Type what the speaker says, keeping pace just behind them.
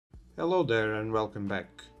Hello there and welcome back.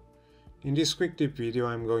 In this quick tip video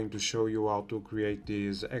I'm going to show you how to create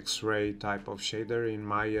this X-ray type of shader in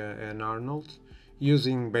Maya and Arnold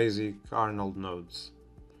using basic Arnold nodes.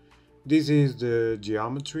 This is the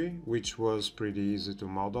geometry, which was pretty easy to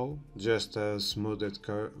model, just a smoothed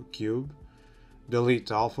cube, delete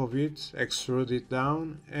half of it, extrude it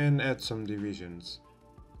down and add some divisions.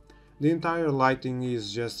 The entire lighting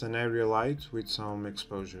is just an area light with some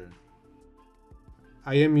exposure.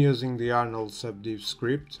 I am using the Arnold subdiv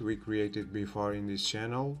script we created before in this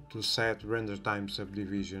channel to set render time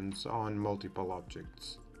subdivisions on multiple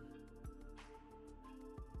objects.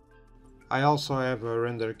 I also have a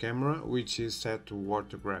render camera which is set to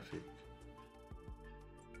orthographic.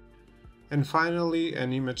 And finally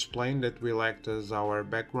an image plane that will act as our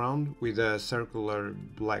background with a circular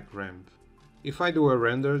black ramp. If I do a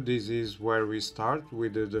render, this is where we start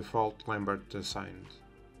with the default Lambert assigned.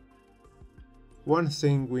 One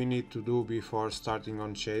thing we need to do before starting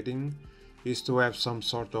on shading is to have some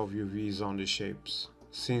sort of UVs on the shapes,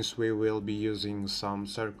 since we will be using some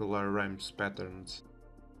circular ramps patterns.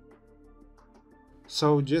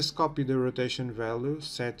 So just copy the rotation value,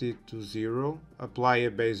 set it to 0, apply a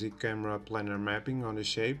basic camera planar mapping on the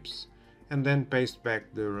shapes, and then paste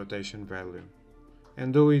back the rotation value.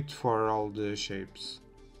 And do it for all the shapes.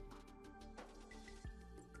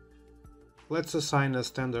 Let's assign a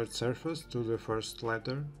standard surface to the first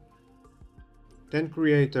letter. Then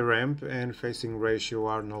create a ramp and facing ratio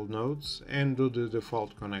Arnold nodes and do the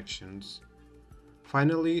default connections.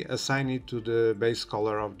 Finally, assign it to the base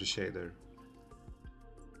color of the shader.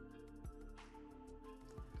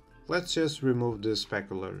 Let's just remove the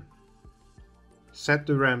specular. Set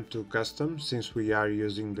the ramp to custom since we are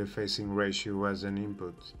using the facing ratio as an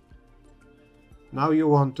input. Now you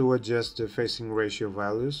want to adjust the facing ratio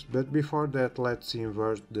values, but before that let's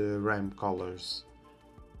invert the ramp colors.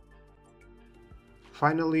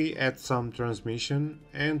 Finally add some transmission,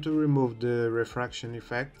 and to remove the refraction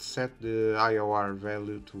effect set the IOR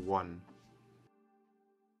value to 1.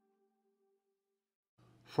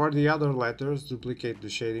 For the other letters duplicate the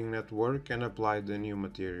shading network and apply the new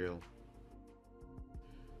material.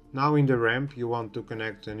 Now in the ramp you want to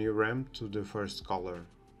connect a new ramp to the first color.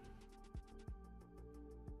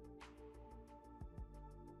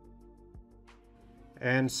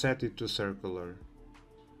 And set it to circular.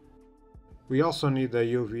 We also need a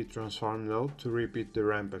UV transform node to repeat the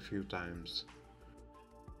ramp a few times.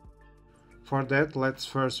 For that, let's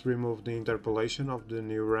first remove the interpolation of the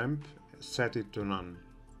new ramp, set it to none.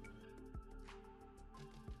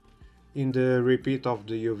 In the repeat of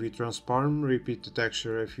the UV transform, repeat the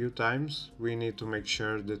texture a few times. We need to make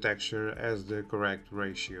sure the texture has the correct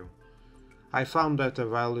ratio. I found that a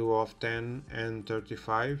value of 10 and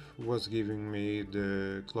 35 was giving me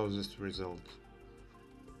the closest result.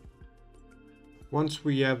 Once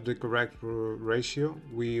we have the correct ratio,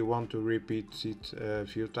 we want to repeat it a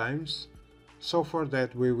few times. So for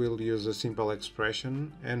that we will use a simple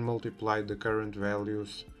expression and multiply the current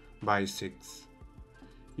values by 6.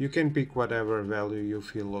 You can pick whatever value you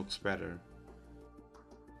feel looks better.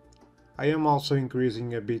 I am also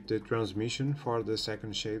increasing a bit the transmission for the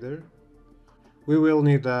second shader. We will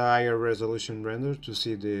need a higher resolution render to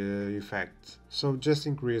see the effect, so just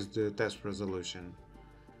increase the test resolution.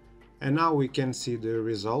 And now we can see the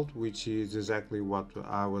result, which is exactly what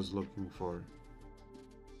I was looking for.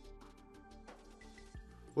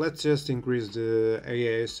 Let's just increase the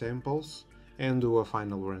AA samples and do a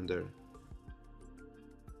final render.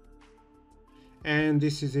 And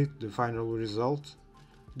this is it, the final result.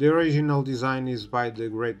 The original design is by the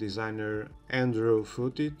great designer Andrew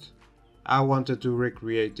Footit. I wanted to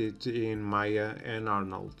recreate it in Maya and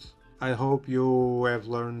Arnold. I hope you have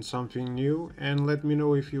learned something new and let me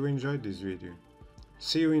know if you enjoyed this video.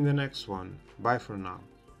 See you in the next one. Bye for now.